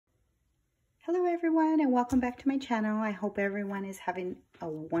Hello everyone and welcome back to my channel. I hope everyone is having a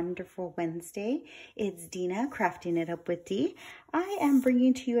wonderful Wednesday. It's Dina, Kraftnitupwithd. I am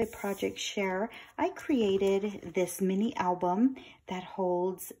bringing to you a project share. I created this mini album that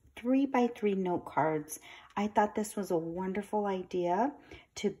holds 3x3 note cards. I thought this was a wonderful idea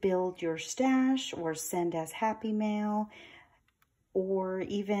to build your stash or send as happy mail, or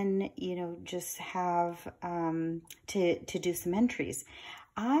even, just have to do some entries.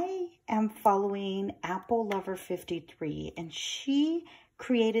 I am following Apple Lover 53, and she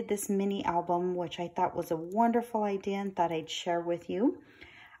created this mini album, which I thought was a wonderful idea and thought I'd share with you.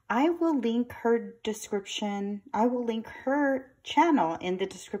 I will link her description. I will link her channel in the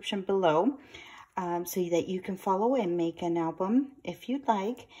description below so that you can follow and make an album if you'd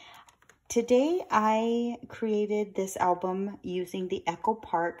like. Today, I created this album using the Echo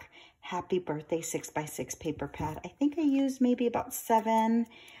Park Happy Birthday 6x6 paper pad. I think I used maybe about 7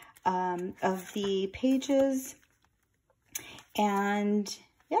 of the pages. And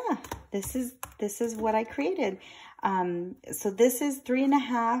yeah, this is what I created. So this is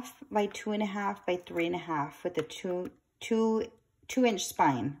 3.5 by 2.5 by 3.5 with a 2-inch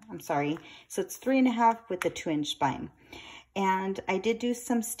spine. I'm sorry. So it's 3.5 with a 2-inch spine. And I did do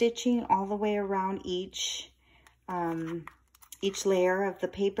some stitching all the way around each layer of the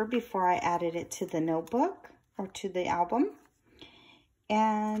paper before I added it to the notebook or to the album.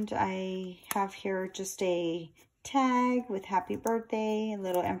 And I have here just a tag with happy birthday,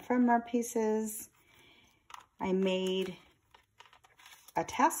 little ephemera pieces. I made a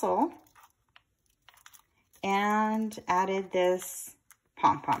tassel and added this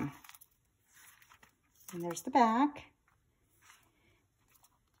pom-pom. And there's the back.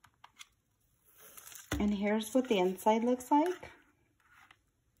 And here's what the inside looks like.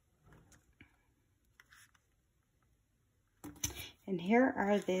 And here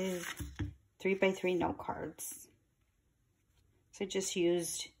are the 3x3 note cards. So I just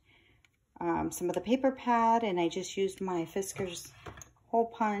used some of the paper pad, and I just used my Fisker's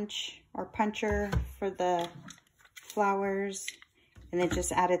hole punch or puncher for the flowers, and then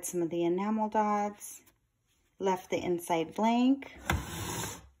just added some of the enamel dots, left the inside blank.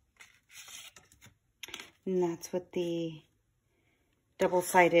 And that's with the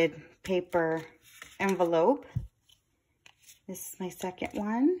double-sided paper envelope. This is my second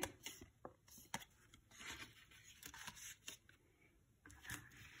one.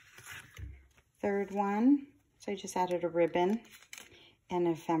 Third one. So I just added a ribbon and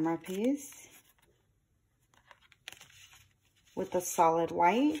an ephemera piece with a solid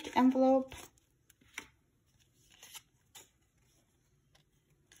white envelope.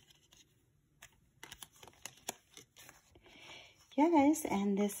 Yeah, guys,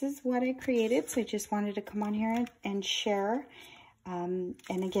 and this is what I created. So I just wanted to come on here and share. And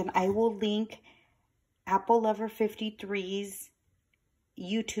again, I will link Apple Lover 53's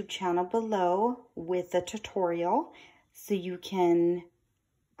YouTube channel below with the tutorial so you can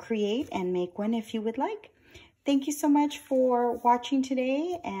create and make one if you would like. Thank you so much for watching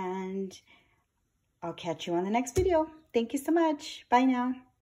today, and I'll catch you on the next video. Thank you so much. Bye now.